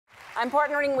I'm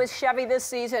partnering with Chevy this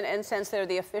season, and since they're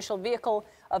the official vehicle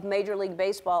of Major League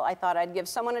Baseball, I thought I'd give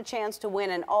someone a chance to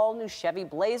win an all-new Chevy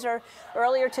Blazer.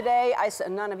 Earlier today,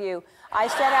 none of you, I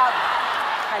set out,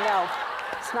 I know,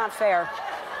 it's not fair.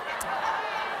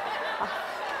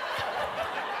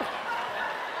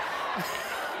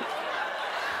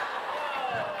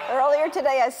 Earlier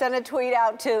today, I sent a tweet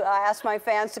out to ask my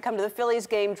fans to come to the Phillies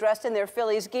game dressed in their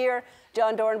Phillies gear.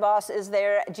 Jon Dorenbos is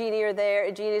there, Jeannie are there,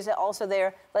 Jeannie's also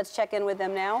there. Let's check in with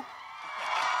them now.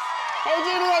 Hey,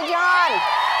 Jeannie, hey, Jon.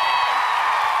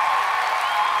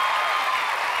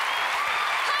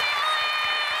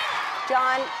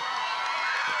 Jon.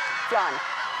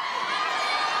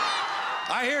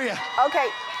 I hear you. Okay,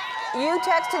 you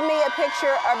texted me a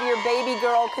picture of your baby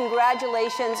girl.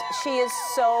 Congratulations, she is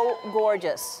so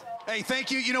gorgeous. Hey, thank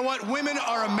you. You know what? Women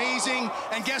are amazing.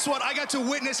 And guess what? I got to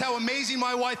witness how amazing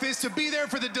my wife is. To be there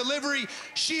for the delivery,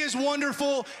 she is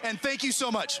wonderful. And thank you so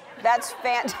much. That's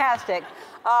fantastic.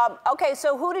 Okay,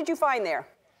 so who did you find there?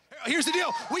 Here's the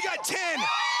deal. We got 10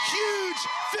 huge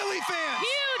Philly fans.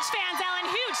 Huge fans, Ellen.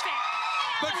 Huge fans.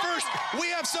 But first, we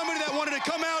have somebody that wanted to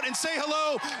come out and say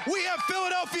hello. We have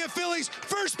Philadelphia Phillies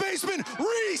first baseman,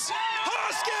 Rhys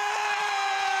Hoskins!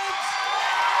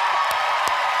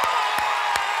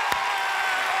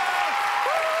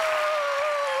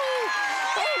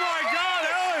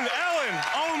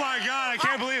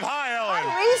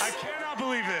 I cannot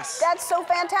believe this. That's so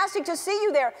fantastic to see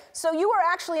you there. So you were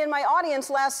actually in my audience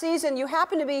last season. You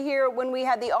happened to be here when we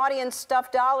had the audience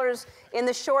stuff dollars in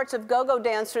the shorts of go-go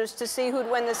dancers to see who'd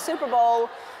win the Super Bowl.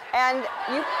 And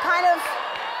you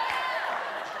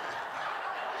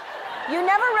you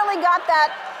never really got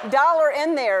that dollar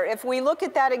in there. If we look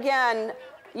at that again,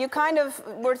 you kind of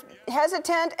were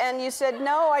hesitant and you said,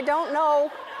 no, I don't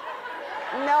know.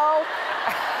 No.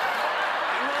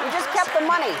 You just kept the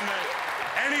money.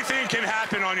 Anything can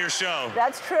happen on your show.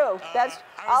 That's true. I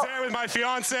was there with my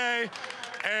fiance,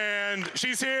 and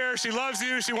she's here. She loves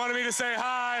you. She wanted me to say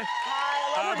hi.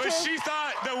 Hi, but she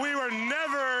thought that we were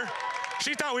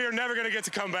never going to get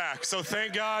to come back. So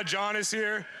thank God Jon is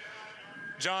here.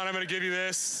 Jon, I'm going to give you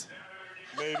this.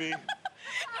 Maybe.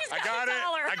 I got it.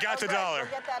 I got the dollar.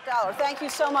 We'll get that dollar. Thank you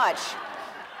so much.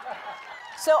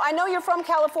 So I know you're from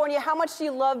California. How much do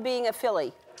you love being a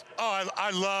Philly? Oh,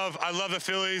 I love the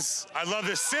Phillies. I love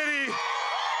this city.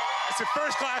 It's a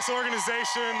first-class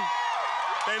organization.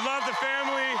 They love the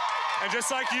family, and just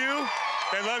like you,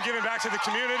 they love giving back to the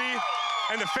community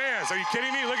and the fans. Are you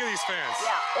kidding me? Look at these fans.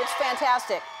 Yeah, it's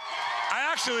fantastic.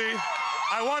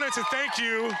 I wanted to thank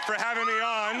you for having me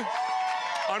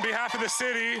on behalf of the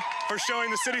city, for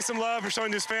showing the city some love, for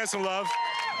showing these fans some love.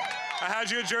 I had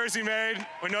you a jersey made.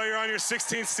 We know you're on your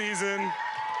 16th season.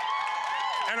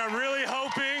 And I'm really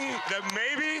hoping that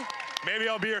maybe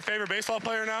I'll be your favorite baseball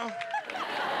player now.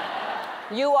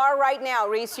 You are right now,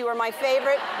 Rhys. You are my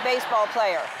favorite baseball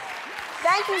player.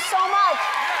 Thank you so much.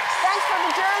 Thanks for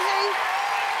the jersey.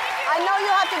 I know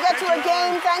you'll have to get to a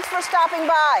game. Thanks for stopping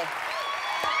by.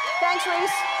 Thanks,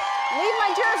 Rhys. Leave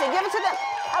my jersey. Give it to them.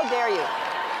 How dare you?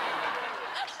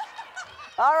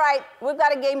 All right, we've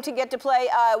got a game to get to play.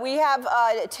 We have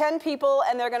 10 people,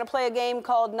 and they're going to play a game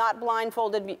called Not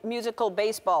Blindfolded Musical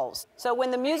Baseballs. So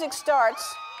when the music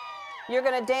starts, you're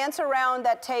going to dance around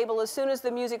that table. As soon as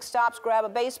the music stops, grab a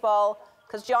baseball,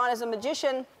 because Jon is a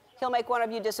magician. He'll make one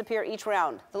of you disappear each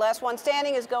round. The last one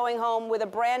standing is going home with a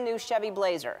brand new Chevy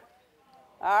Blazer.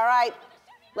 All right,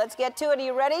 let's get to it. Are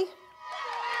you ready? All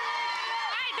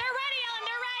right, they're ready, Ellen,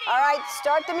 they're ready. All right,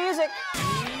 start the music.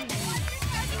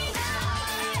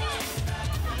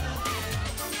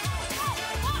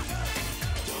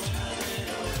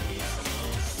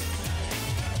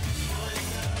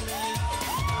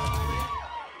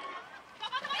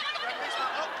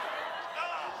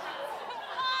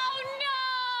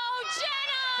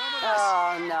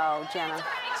 Oh, no, Jenna.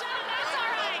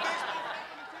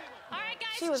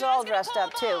 She was all dressed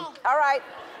up, too. All right.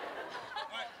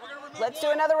 Let's do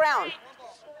another round.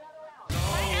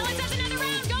 Ellen does another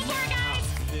round. Go for it, guys.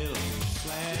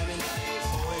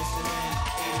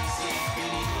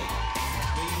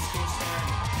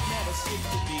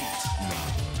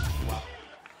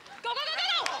 Go, go, go,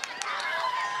 go!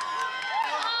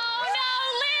 Oh, no,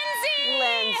 Lindsay!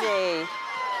 Lindsay.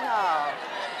 No.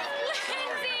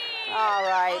 All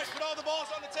right. Put all the balls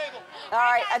on the table. All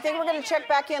right, I think we're going to check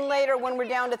back in later when we're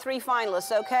down to 3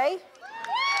 finalists, okay? Okay, Ellen,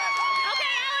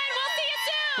 we'll see you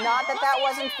soon. Not that that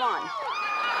wasn't fun.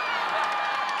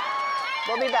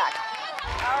 We'll be back.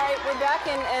 All right, we're back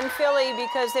in Philly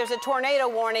because there's a tornado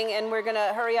warning, and we're going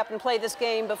to hurry up and play this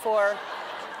game before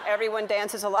everyone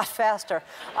dances a lot faster.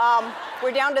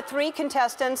 We're down to 3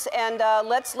 contestants, and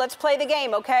let's play the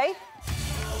game, okay?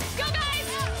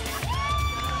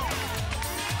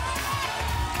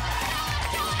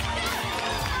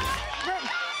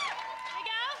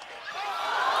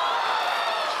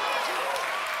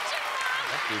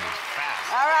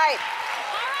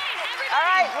 right. everybody. All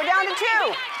right, we're down to 2.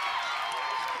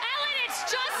 Ellen, it's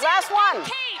just Last you and one.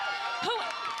 Kate.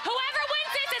 Whoever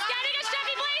wins this is getting a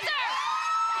Chevy Blazer.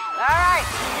 All right,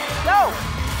 go.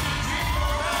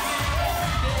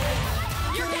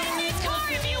 You're getting this car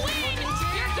if you win.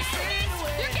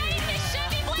 You're getting this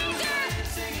Chevy Blazer.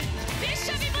 This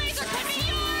Chevy Blazer could be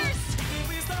yours.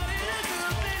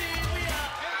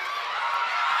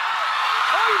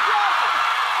 Oh, he dropped it.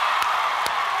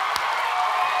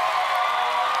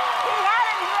 He had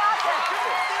it, he dropped it.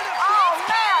 Oh,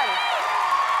 man.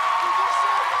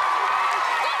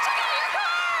 Go check out your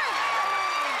car.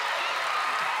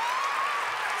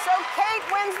 So Kate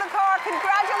wins the car.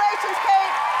 Congratulations,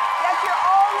 Kate. That's your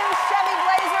all-new Chevy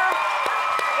Blazer.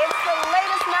 It's the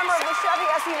latest member of the Chevy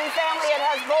SUV family. It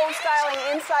has bold styling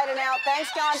inside and out. Thanks,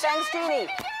 Jon. Thanks,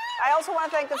 Jeannie. I also want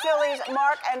to thank the Phillies,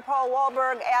 Mark and Paul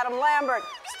Wahlberg, Adam Lambert,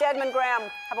 Stedman Graham.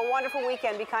 Have a wonderful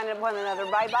weekend. Be kind to one another.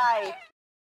 Bye-bye.